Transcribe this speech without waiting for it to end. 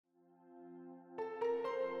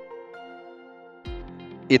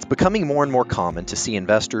It's becoming more and more common to see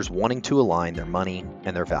investors wanting to align their money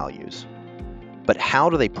and their values. But how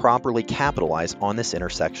do they properly capitalize on this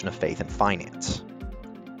intersection of faith and finance?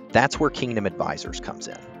 That's where Kingdom Advisors comes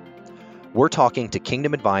in. We're talking to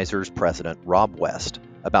Kingdom Advisors President Rob West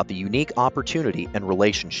about the unique opportunity and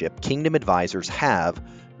relationship Kingdom Advisors have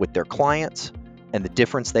with their clients and the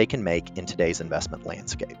difference they can make in today's investment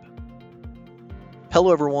landscape.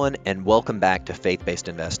 Hello, everyone, and welcome back to Faith-Based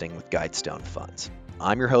Investing with Guidestone Funds.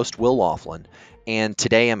 I'm your host, Will Laughlin, and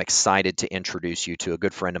today I'm excited to introduce you to a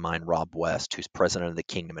good friend of mine, Rob West, who's president of the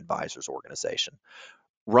Kingdom Advisors organization.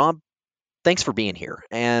 Rob, thanks for being here.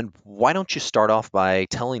 And why don't you start off by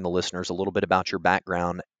telling the listeners a little bit about your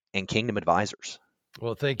background and Kingdom Advisors?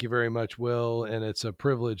 Well, thank you very much, Will, and it's a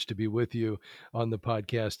privilege to be with you on the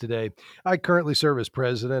podcast today. I currently serve as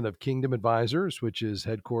president of Kingdom Advisors, which is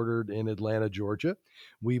headquartered in Atlanta, Georgia.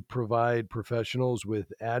 We provide professionals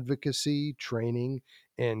with advocacy, training,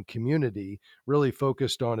 and community, really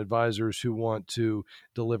focused on advisors who want to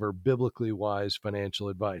deliver biblically wise financial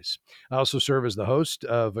advice. I also serve as the host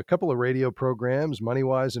of a couple of radio programs,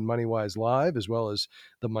 MoneyWise and MoneyWise Live, as well as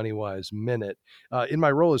the MoneyWise Minute. In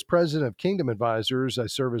my role as president of Kingdom Advisors, I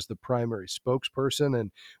serve as the primary spokesperson.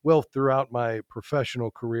 And well, throughout my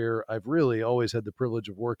professional career, I've really always had the privilege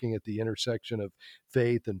of working at the intersection of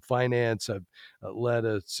faith and finance. I've led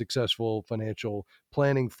a successful financial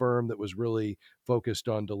planning firm that was really focused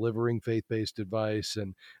on delivering faith-based advice,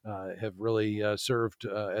 and have really served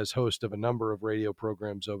as host of a number of radio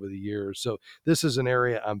programs over the years. So this is an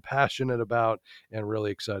area I'm passionate about and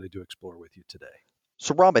really excited to explore with you today.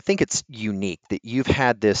 So, Rob, I think it's unique that you've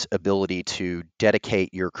had this ability to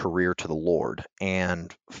dedicate your career to the Lord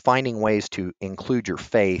and finding ways to include your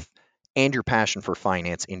faith and your passion for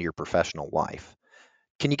finance into your professional life.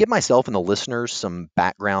 Can you give myself and the listeners some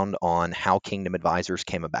background on how Kingdom Advisors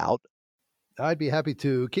came about? I'd be happy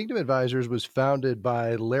to. Kingdom Advisors was founded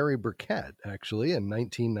by Larry Burkett, actually, in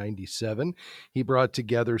 1997. He brought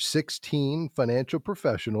together 16 financial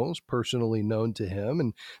professionals personally known to him,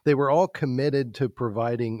 and they were all committed to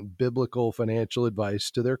providing biblical financial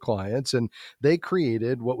advice to their clients, and they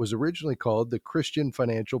created what was originally called the Christian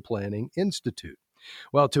Financial Planning Institute.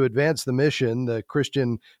 Well, to advance the mission, the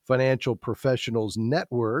Christian Financial Professionals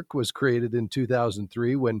Network was created in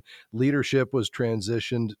 2003 when leadership was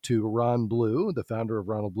transitioned to Ron Blue, the founder of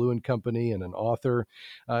Ronald Blue and Company and an author.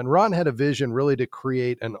 And Ron had a vision really to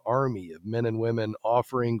create an army of men and women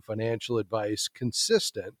offering financial advice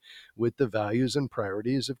consistent with the values and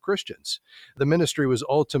priorities of Christians. The ministry was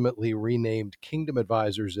ultimately renamed Kingdom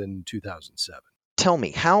Advisors in 2007. Tell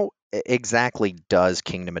me, how exactly does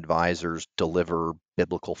Kingdom Advisors deliver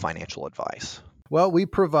biblical financial advice? Well, we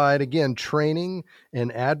provide, again, training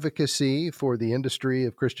and advocacy for the industry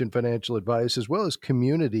of Christian financial advice, as well as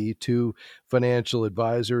community to financial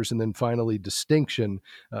advisors, and then finally distinction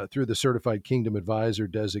through the Certified Kingdom Advisor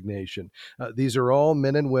designation. These are all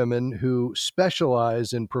men and women who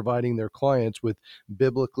specialize in providing their clients with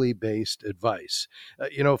biblically based advice.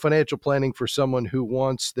 Financial planning for someone who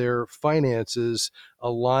wants their finances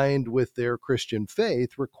aligned with their Christian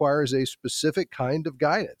faith requires a specific kind of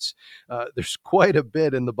guidance. There's quite a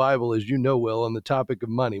bit in the Bible, as you know, Will, on the topic of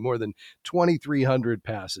money, more than 2,300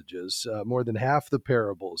 passages, more than half the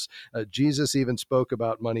parables. Jesus even spoke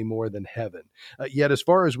about money more than heaven. Yet, as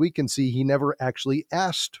far as we can see, he never actually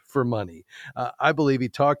asked for money. I believe he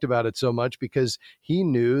talked about it so much because he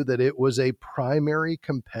knew that it was a primary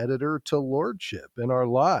competitor to lordship in our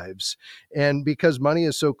lives, and because money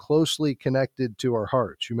is so closely connected to our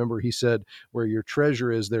hearts. Remember, he said, where your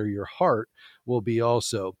treasure is, there your heart will be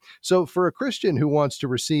also. So for a Christian who wants to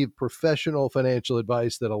receive professional financial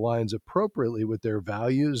advice that aligns appropriately with their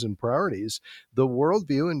values and priorities, the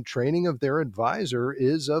worldview and training of their advisor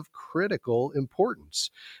is of critical importance.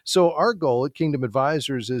 So our goal at Kingdom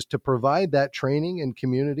Advisors is to provide that training and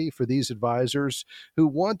community for these advisors who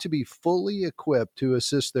want to be fully equipped to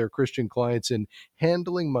assist their Christian clients in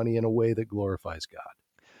handling money in a way that glorifies God.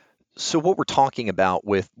 So what we're talking about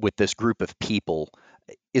with this group of people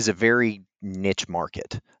is a very niche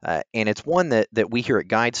market, and it's one that we here at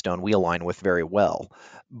Guidestone, we align with very well.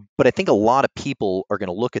 But I think a lot of people are going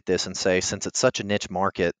to look at this and say, since it's such a niche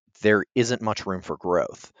market, there isn't much room for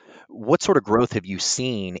growth. What sort of growth have you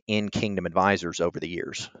seen in Kingdom Advisors over the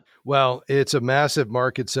years? Well, it's a massive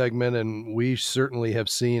market segment, and we certainly have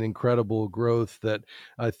seen incredible growth that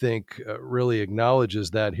I think really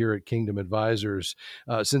acknowledges that here at Kingdom Advisors.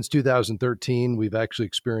 Since 2013, we've actually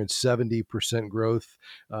experienced 70% growth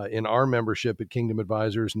in our membership at Kingdom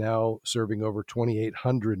Advisors, now serving over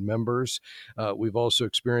 2,800 members. We've also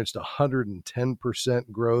experienced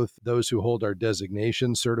 110% growth, those who hold our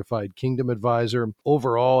designation, Certified Kingdom Advisor.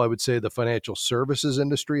 Overall, I would say the financial services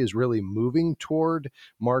industry is really moving toward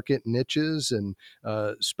market niches and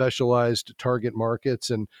specialized target markets.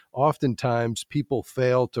 And oftentimes people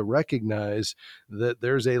fail to recognize that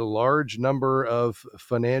there's a large number of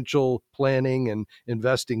financial planning and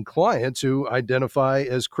investing clients who identify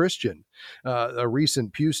as Christian. A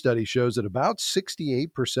recent Pew study shows that about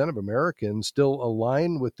 68% of Americans still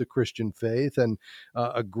align with the Christian faith, and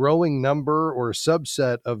a growing number or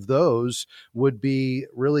subset of those would be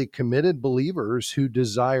really committed believers who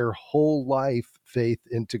desire whole life faith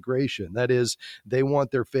integration. That is, they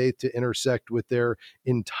want their faith to intersect with their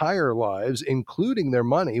entire lives, including their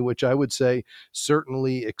money, which I would say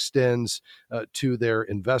certainly extends to their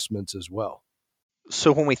investments as well.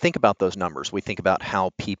 So when we think about those numbers, we think about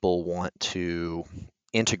how people want to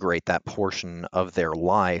integrate that portion of their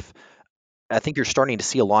life. I think you're starting to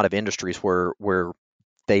see a lot of industries where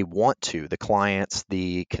they want to, the clients,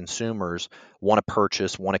 the consumers want to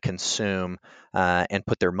purchase, want to consume, and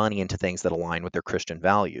put their money into things that align with their Christian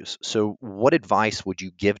values. So, what advice would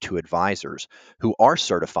you give to advisors who are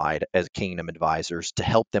certified as Kingdom Advisors to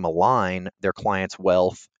help them align their clients'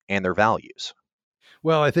 wealth and their values?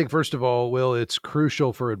 Well, I think first of all, Will, it's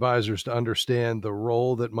crucial for advisors to understand the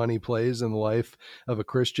role that money plays in the life of a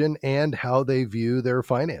Christian and how they view their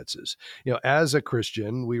finances. As a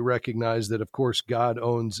Christian, we recognize that, of course, God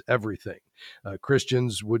owns everything.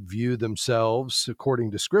 Christians would view themselves, according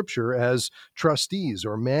to Scripture, as trustees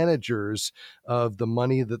or managers of the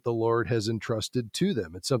money that the Lord has entrusted to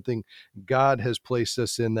them. It's something God has placed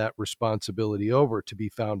us in that responsibility over, to be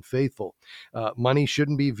found faithful. Money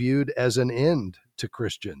shouldn't be viewed as an end to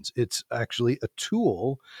Christians. It's actually a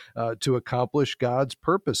tool to accomplish God's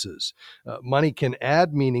purposes. Money can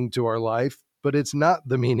add meaning to our life, but it's not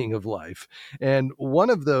the meaning of life. And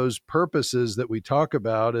one of those purposes that we talk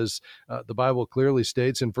about, as the Bible clearly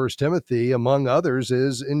states in First Timothy, among others,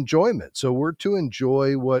 is enjoyment. So we're to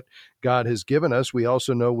enjoy what God has given us. We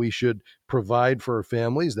also know we should provide for our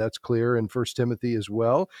families. That's clear in First Timothy as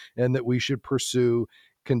well, and that we should pursue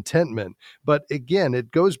contentment. But again,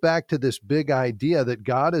 it goes back to this big idea that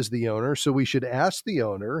God is the owner. So we should ask the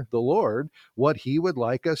owner, the Lord, what he would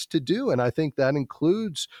like us to do. And I think that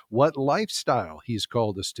includes what lifestyle he's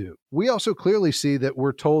called us to. We also clearly see that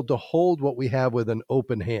we're told to hold what we have with an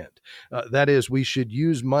open hand. That is, we should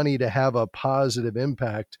use money to have a positive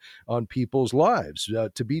impact on people's lives,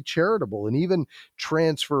 to be charitable, and even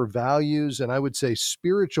transfer values and, I would say,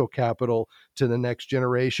 spiritual capital to the next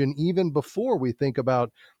generation, even before we think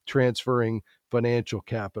about transferring financial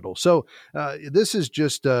capital. So this is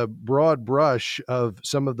just a broad brush of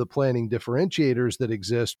some of the planning differentiators that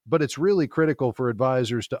exist, but it's really critical for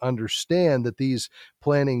advisors to understand that these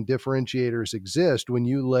planning differentiators exist when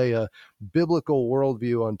you lay a biblical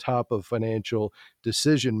worldview on top of financial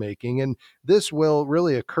decision making. And this will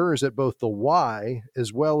really occurs at both the why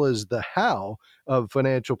as well as the how of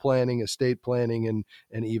financial planning, estate planning,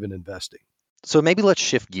 and even investing. So maybe let's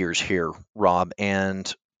shift gears here, Rob,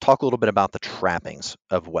 and talk a little bit about the trappings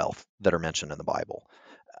of wealth that are mentioned in the Bible.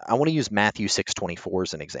 I want to use Matthew 6:24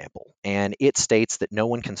 as an example, and it states that no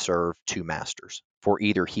one can serve two masters, for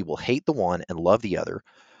either he will hate the one and love the other,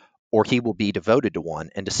 or he will be devoted to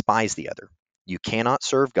one and despise the other. You cannot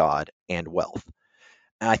serve God and wealth.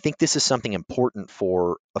 And I think this is something important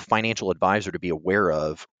for a financial advisor to be aware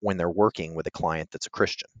of when they're working with a client that's a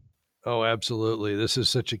Christian. Oh, absolutely. This is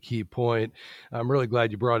such a key point. I'm really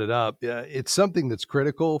glad you brought it up. It's something that's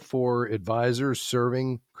critical for advisors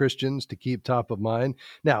serving Christians to keep top of mind.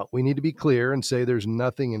 Now, we need to be clear and say there's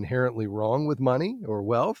nothing inherently wrong with money or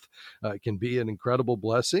wealth. It can be an incredible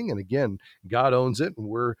blessing. And again, God owns it and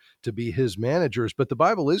we're to be his managers. But the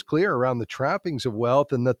Bible is clear around the trappings of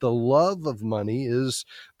wealth and that the love of money is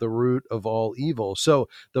the root of all evil. So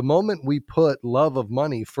the moment we put love of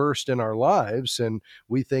money first in our lives and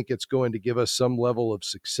we think it's going to give us some level of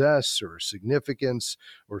success or significance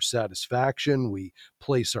or satisfaction, we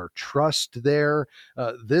place our trust there,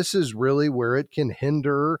 this is really where it can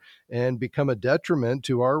hinder and become a detriment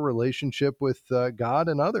to our relationship with God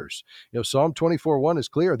and others. Psalm 24:1 is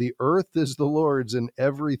clear. The earth is the Lord's and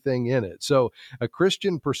everything in it. So a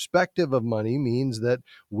Christian perspective of money means that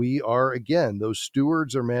we are, again, those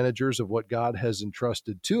stewards or managers of what God has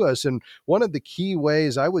entrusted to us. And one of the key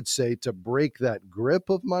ways I would say to break that grip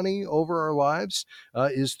of money over our lives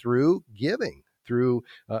is through giving. Through,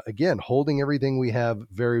 again, holding everything we have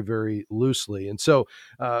very, very loosely. And so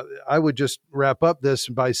I would just wrap up this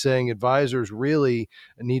by saying advisors really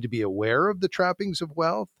need to be aware of the trappings of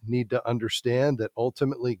wealth, need to understand that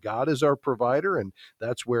ultimately God is our provider. And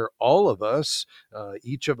that's where all of us,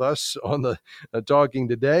 each of us on the talking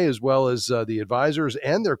today, as well as the advisors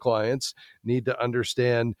and their clients, need to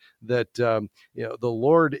understand that the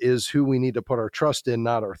Lord is who we need to put our trust in,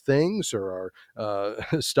 not our things or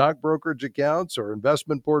our stock brokerage accounts or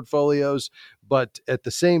investment portfolios. But at the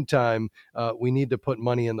same time, we need to put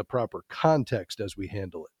money in the proper context as we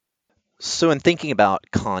handle it. So, in thinking about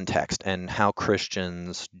context and how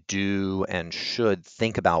Christians do and should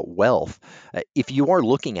think about wealth, if you are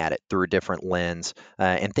looking at it through a different lens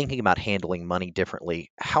and thinking about handling money differently,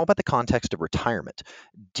 how about the context of retirement?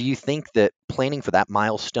 Do you think that planning for that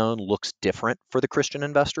milestone looks different for the Christian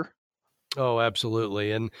investor? Oh,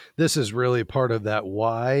 absolutely. And this is really part of that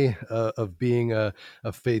why of being a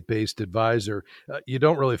faith-based advisor. You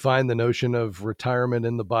don't really find the notion of retirement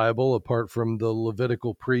in the Bible apart from the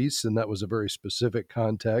Levitical priests, and that was a very specific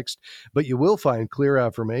context. But you will find clear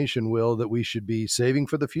affirmation, Will, that we should be saving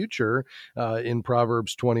for the future in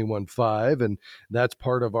Proverbs 21:5. And that's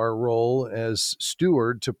part of our role as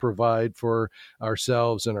steward to provide for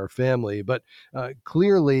ourselves and our family. But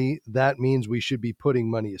clearly, that means we should be putting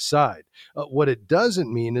money aside. What it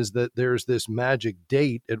doesn't mean is that there's this magic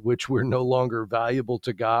date at which we're no longer valuable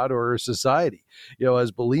to God or society.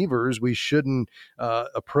 As believers, we shouldn't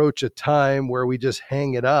approach a time where we just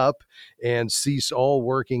hang it up and cease all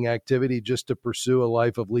working activity just to pursue a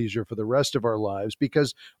life of leisure for the rest of our lives,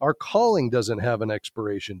 because our calling doesn't have an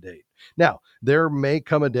expiration date. Now, there may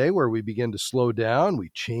come a day where we begin to slow down, we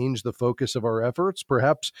change the focus of our efforts.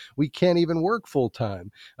 Perhaps we can't even work full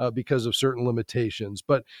time because of certain limitations.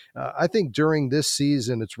 But I think during this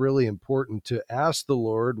season, it's really important to ask the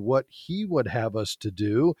Lord what He would have us to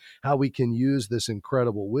do, how we can use this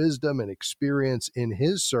incredible wisdom and experience in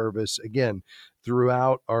His service, again,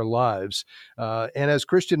 throughout our lives. And as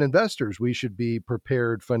Christian investors, we should be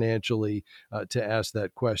prepared financially to ask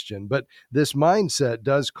that question. But this mindset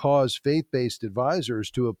does cause faith-based advisors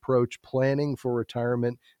to approach planning for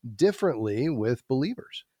retirement differently with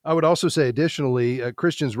believers. I would also say, additionally,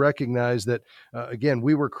 Christians recognize that, again,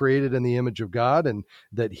 we were created in the image of God and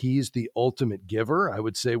that He's the ultimate giver. I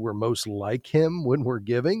would say we're most like Him when we're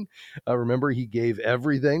giving. Remember, He gave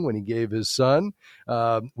everything when He gave His Son.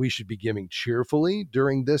 We should be giving cheerfully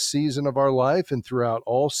during this season of our life and throughout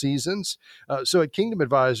all seasons. So at Kingdom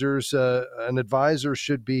Advisors, an advisor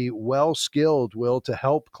should be well skilled, Will, to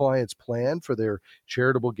help clients plan for their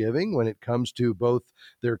charitable giving when it comes to both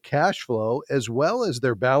their cash flow as well as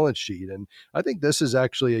their balance sheet. And I think this is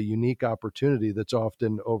actually a unique opportunity that's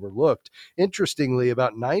often overlooked. Interestingly,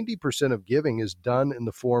 about 90% of giving is done in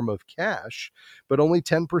the form of cash, but only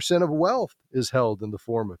 10% of wealth is held in the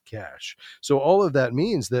form of cash. So all of that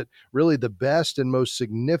means that really the best and most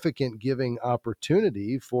significant giving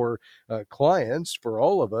opportunity for clients, for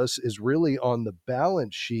all of us, is really on the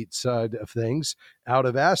balance sheet side of things, out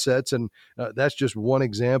of assets. And that's just one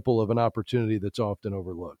example of an opportunity that's often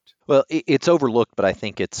overlooked. Well, it's overlooked, but I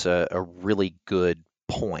think it's a really good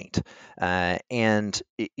point. And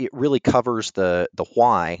it really covers the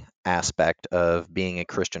why aspect of being a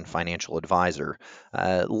Christian financial advisor.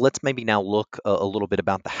 Let's maybe now look a little bit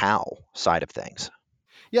about the how side of things.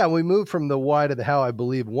 Yeah, we move from the why to the how. I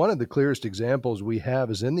believe one of the clearest examples we have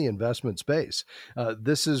is in the investment space.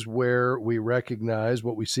 This is where we recognize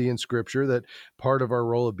what we see in Scripture, that part of our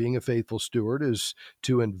role of being a faithful steward is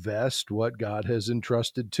to invest what God has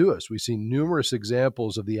entrusted to us. We see numerous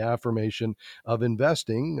examples of the affirmation of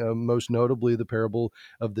investing, most notably the parable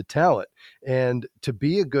of the talent. And to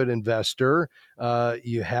be a good investor,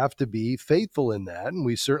 you have to be faithful in that. And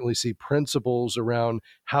we certainly see principles around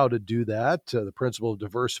how to do that. The principle of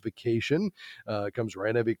diversification comes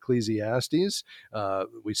right out of Ecclesiastes.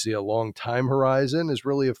 We see a long time horizon is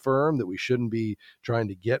really affirmed, that we shouldn't be trying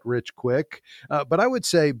to get rich quick. But I would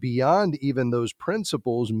say beyond even those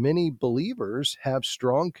principles, many believers have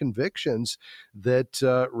strong convictions that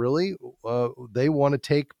really they want to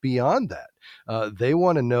take beyond that. They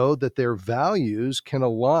want to know that their values can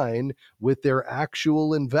align with their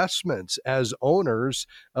actual investments as owners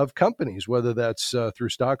of companies, whether that's through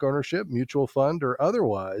stock ownership, mutual fund, or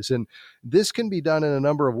otherwise. And this can be done in a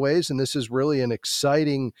number of ways. And this is really an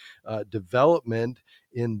exciting development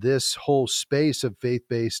in this whole space of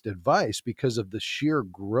faith-based advice because of the sheer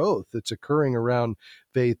growth that's occurring around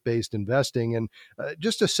faith-based investing. And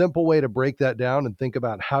just a simple way to break that down and think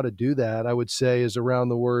about how to do that, I would say, is around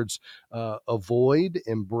the words avoid,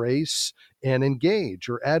 embrace, and engage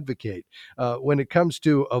or advocate. When it comes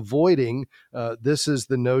to avoiding, this is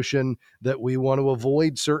the notion that we want to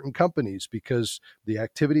avoid certain companies because the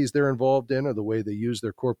activities they're involved in or the way they use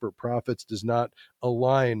their corporate profits does not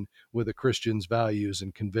align with a Christian's values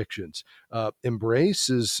and convictions. Embrace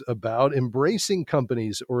is about embracing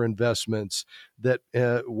companies or investments that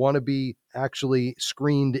want to be actually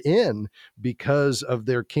screened in because of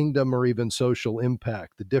their kingdom or even social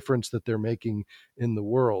impact, the difference that they're making in the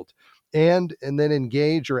world. And then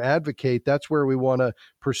engage or advocate. That's where we want to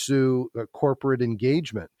pursue corporate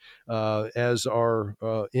engagement as our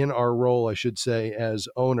in our role, I should say, as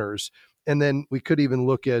owners. And then we could even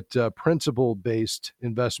look at principle-based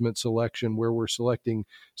investment selection, where we're selecting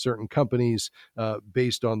certain companies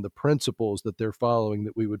based on the principles that they're following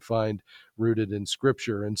that we would find rooted in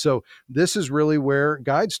Scripture. And so this is really where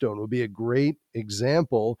Guidestone will be a great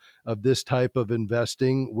example of this type of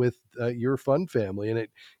investing with your fund family. And at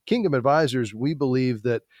Kingdom Advisors, we believe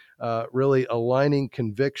that really aligning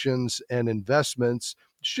convictions and investments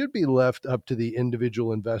should be left up to the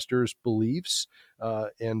individual investor's beliefs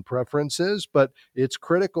and preferences, but it's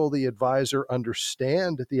critical the advisor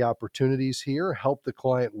understand the opportunities here, help the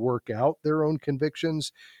client work out their own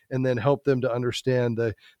convictions, and then help them to understand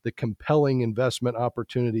the compelling investment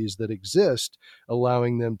opportunities that exist,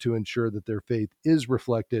 allowing them to ensure that their faith is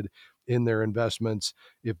reflected in their investments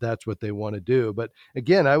if that's what they want to do. But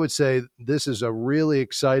again, I would say this is a really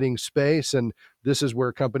exciting space, and this is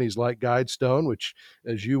where companies like Guidestone, which,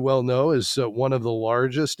 as you well know, is one of the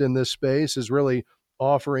largest in this space, is really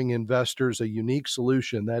offering investors a unique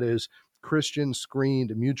solution that is Christian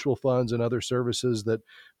screened mutual funds and other services that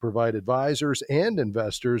provide advisors and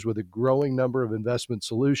investors with a growing number of investment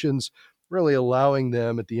solutions, really allowing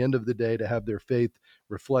them at the end of the day to have their faith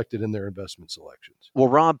reflected in their investment selections. Well,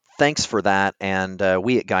 Rob, thanks for that. And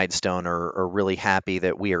we at Guidestone are really happy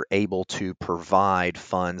that we are able to provide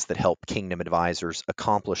funds that help Kingdom Advisors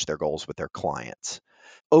accomplish their goals with their clients.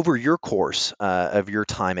 Over your course of your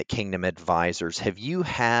time at Kingdom Advisors, have you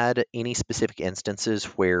had any specific instances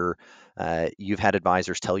where you've had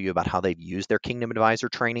advisors tell you about how they've used their Kingdom Advisor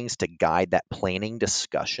trainings to guide that planning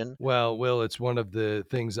discussion? Well, Will, it's one of the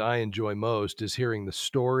things I enjoy most is hearing the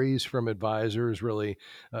stories from advisors really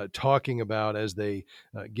talking about as they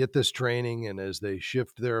get this training and as they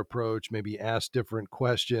shift their approach, maybe ask different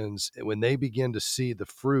questions. When they begin to see the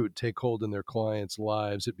fruit take hold in their clients'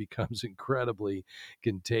 lives, it becomes incredibly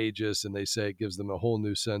contagious. And they say it gives them a whole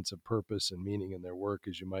new sense of purpose and meaning in their work,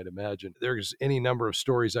 as you might imagine. There's any number of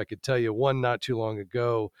stories I could tell you. One not too long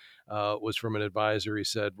ago was from an advisor. He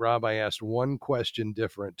said, Rob, I asked one question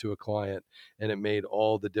different to a client, and it made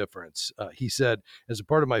all the difference. He said, as a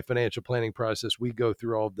part of my financial planning process, we go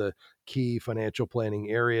through all of the key financial planning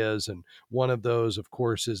areas. And one of those, of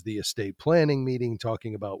course, is the estate planning meeting,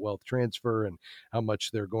 talking about wealth transfer and how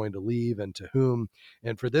much they're going to leave and to whom.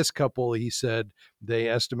 And for this couple, he said they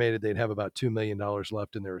estimated they'd have about $2 million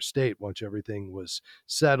left in their estate once everything was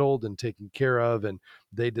settled and taken care of. And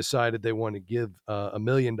they decided they want to give $1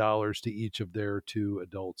 million to each of their two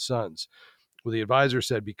adult sons. Well, the advisor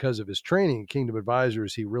said because of his training at Kingdom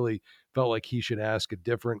Advisors, he really felt like he should ask a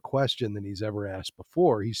different question than he's ever asked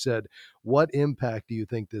before. He said, what impact do you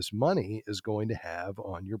think this money is going to have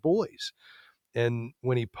on your boys? And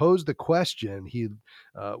when he posed the question, he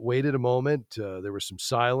waited a moment. There was some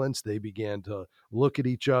silence. They began to look at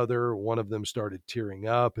each other. One of them started tearing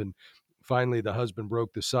up. And finally, the husband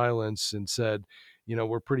broke the silence and said,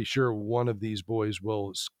 we're pretty sure one of these boys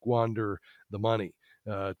will squander the money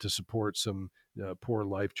to support some poor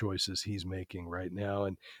life choices he's making right now.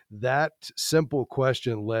 And that simple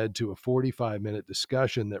question led to a 45-minute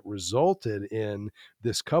discussion that resulted in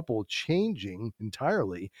this couple changing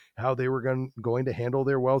entirely how they were going to handle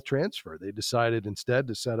their wealth transfer. They decided instead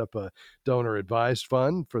to set up a donor advised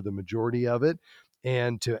fund for the majority of it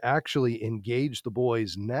and to actually engage the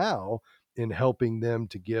boys now in helping them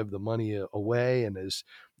to give the money away. And as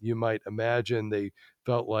you might imagine, they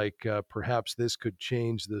felt like perhaps this could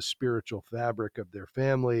change the spiritual fabric of their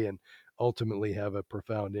family and ultimately have a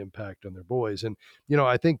profound impact on their boys. And,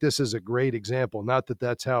 I think this is a great example, not that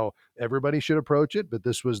that's how everybody should approach it, but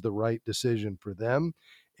this was the right decision for them.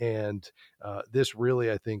 And this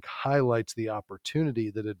really, I think, highlights the opportunity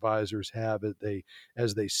that advisors have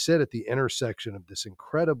as they sit at the intersection of this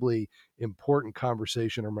incredibly important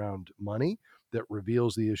conversation around money that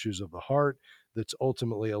reveals the issues of the heart, that's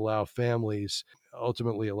ultimately allows families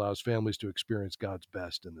to experience God's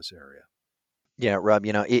best in this area. Yeah, Rob,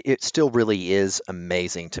 it still really is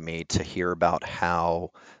amazing to me to hear about how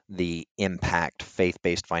the impact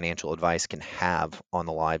faith-based financial advice can have on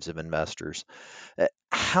the lives of investors.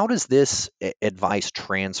 How does this advice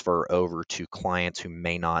transfer over to clients who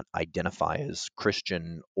may not identify as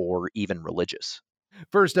Christian or even religious?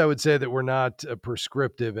 First, I would say that we're not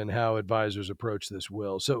prescriptive in how advisors approach this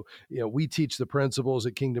will. So, we teach the principles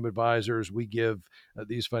at Kingdom Advisors. We give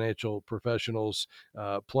these financial professionals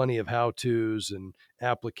plenty of how to's and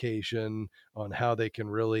application on how they can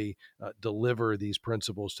really deliver these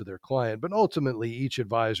principles to their client. But ultimately, each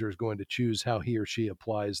advisor is going to choose how he or she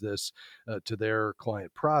applies this to their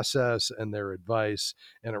client process and their advice.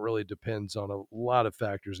 And it really depends on a lot of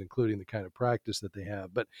factors, including the kind of practice that they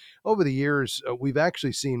have. But over the years, we've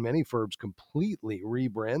actually seen many firms completely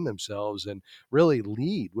rebrand themselves and really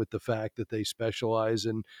lead with the fact that they specialize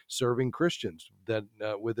in serving Christians that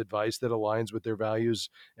with advice that aligns with their values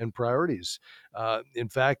and priorities. In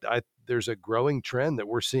fact, there's a growing trend that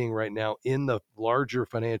we're seeing right now in the larger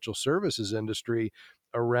financial services industry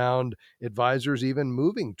around advisors even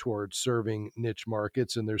moving towards serving niche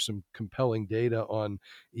markets. And there's some compelling data on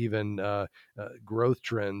even growth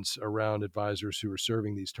trends around advisors who are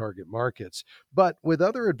serving these target markets. But with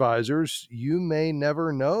other advisors, you may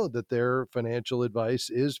never know that their financial advice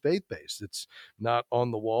is faith based. It's not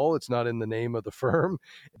on the wall, it's not in the name of the firm.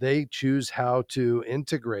 They choose how to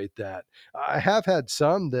integrate that. I have had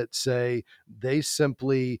some that say they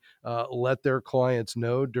simply let their clients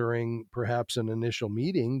know during perhaps an initial meeting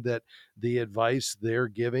that the advice they're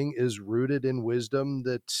giving is rooted in wisdom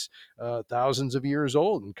that's thousands of years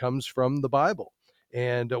old and comes from the Bible.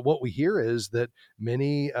 And what we hear is that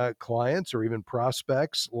many clients or even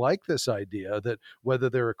prospects like this idea that whether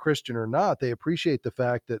they're a Christian or not, they appreciate the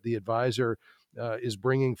fact that the advisor is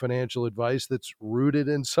bringing financial advice that's rooted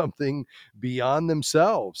in something beyond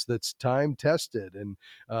themselves, that's time tested, and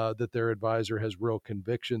that their advisor has real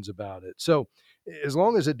convictions about it. So, as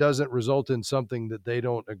long as it doesn't result in something that they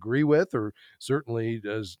don't agree with, or certainly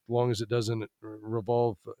as long as it doesn't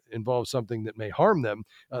involve something that may harm them,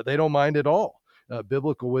 they don't mind at all.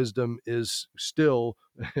 Biblical wisdom is still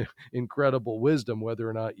incredible wisdom, whether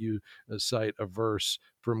or not you cite a verse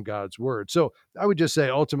from God's word. So I would just say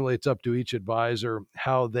ultimately it's up to each advisor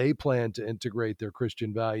how they plan to integrate their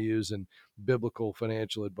Christian values and biblical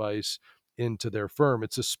financial advice into their firm.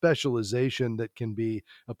 It's a specialization that can be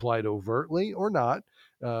applied overtly or not,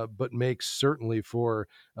 but makes certainly for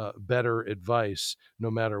better advice no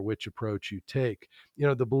matter which approach you take.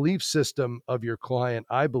 The belief system of your client,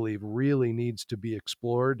 I believe, really needs to be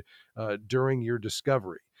explored during your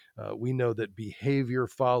discovery. We know that behavior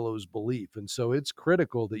follows belief, and so it's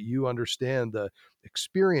critical that you understand the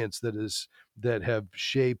experience that have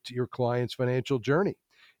shaped your client's financial journey.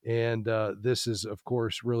 And this is, of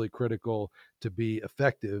course, really critical to be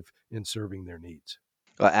effective in serving their needs.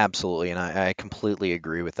 Absolutely, and I completely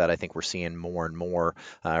agree with that. I think we're seeing more and more,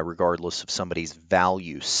 regardless of somebody's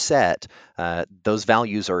value set, those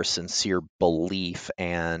values are a sincere belief,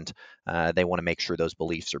 and they want to make sure those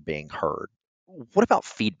beliefs are being heard. What about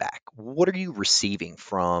feedback? What are you receiving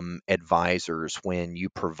from advisors when you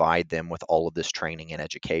provide them with all of this training and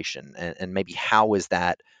education? And maybe how is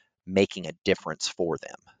that making a difference for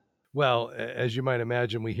them? Well, as you might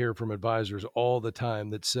imagine, we hear from advisors all the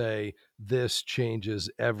time that say this changes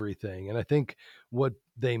everything. And I think what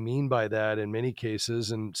they mean by that in many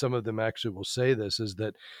cases, and some of them actually will say this, is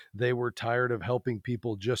that they were tired of helping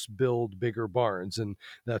people just build bigger barns. And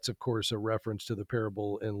that's, of course, a reference to the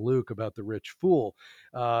parable in Luke about the rich fool.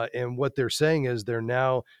 And what they're saying is they're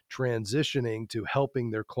now transitioning to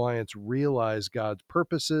helping their clients realize God's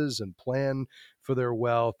purposes and plan for their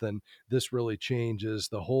wealth. And this really changes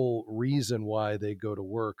the whole reason why they go to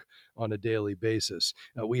work on a daily basis.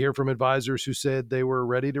 We hear from advisors who said they were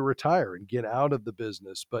ready to retire and get out of the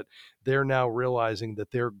business, but they're now realizing that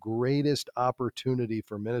their greatest opportunity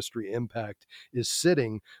for ministry impact is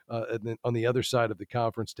sitting on the other side of the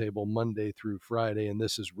conference table Monday through Friday. And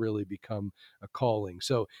this has really become a calling.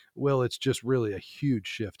 So, Will, it's just really a huge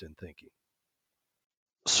shift in thinking.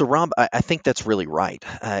 So, Rob, I think that's really right.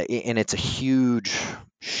 And it's a huge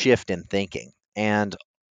shift in thinking. And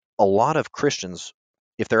a lot of Christians,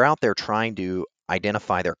 if they're out there trying to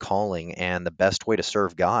identify their calling and the best way to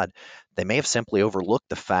serve God, they may have simply overlooked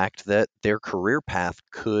the fact that their career path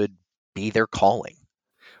could be their calling.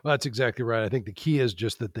 Well, that's exactly right. I think the key is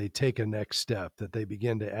just that they take a next step, that they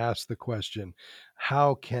begin to ask the question,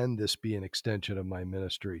 how can this be an extension of my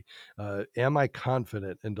ministry? Am I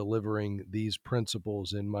confident in delivering these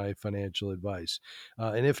principles in my financial advice?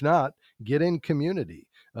 And if not, get in community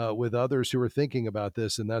with others who are thinking about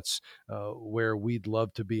this. And that's where we'd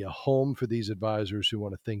love to be a home for these advisors who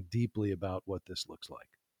want to think deeply about what this looks like.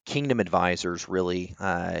 Kingdom Advisors really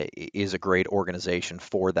is a great organization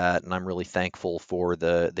for that, and I'm really thankful for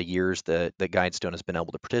the years that Guidestone has been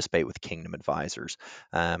able to participate with Kingdom Advisors.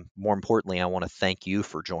 More importantly, I want to thank you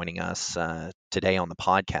for joining us today on the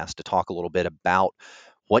podcast to talk a little bit about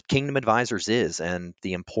what Kingdom Advisors is and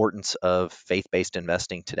the importance of faith-based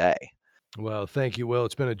investing today. Well, thank you, Will.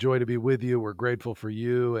 It's been a joy to be with you. We're grateful for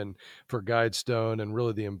you and for Guidestone and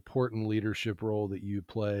really the important leadership role that you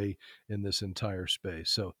play in this entire space.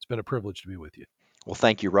 So it's been a privilege to be with you. Well,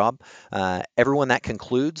 thank you, Rob. Everyone, that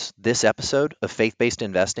concludes this episode of Faith-Based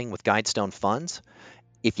Investing with Guidestone Funds.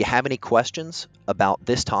 If you have any questions about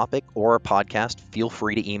this topic or our podcast, feel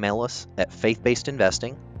free to email us at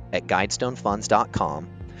faithbasedinvesting@guidestonefunds.com.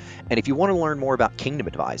 And if you want to learn more about Kingdom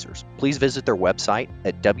Advisors, please visit their website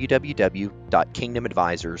at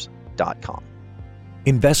www.kingdomadvisors.com.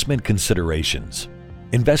 Investment considerations.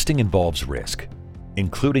 Investing involves risk,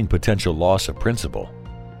 including potential loss of principal.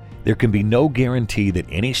 There can be no guarantee that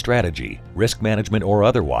any strategy, risk management or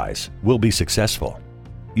otherwise, will be successful.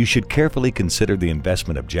 You should carefully consider the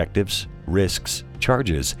investment objectives, risks,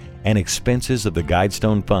 charges, and expenses of the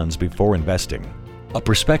Guidestone funds before investing. A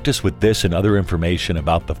prospectus with this and other information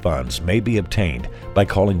about the funds may be obtained by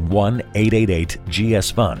calling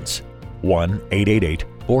 1-888-GS-FUNDS,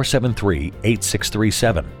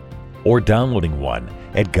 1-888-473-8637, or downloading one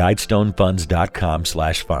at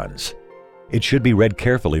guidestonefunds.com/funds. It should be read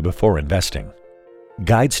carefully before investing.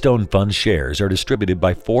 Guidestone Funds shares are distributed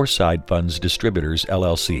by Foreside Funds Distributors,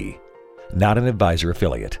 LLC, not an advisor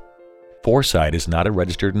affiliate. Foreside is not a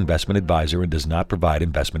registered investment advisor and does not provide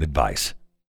investment advice.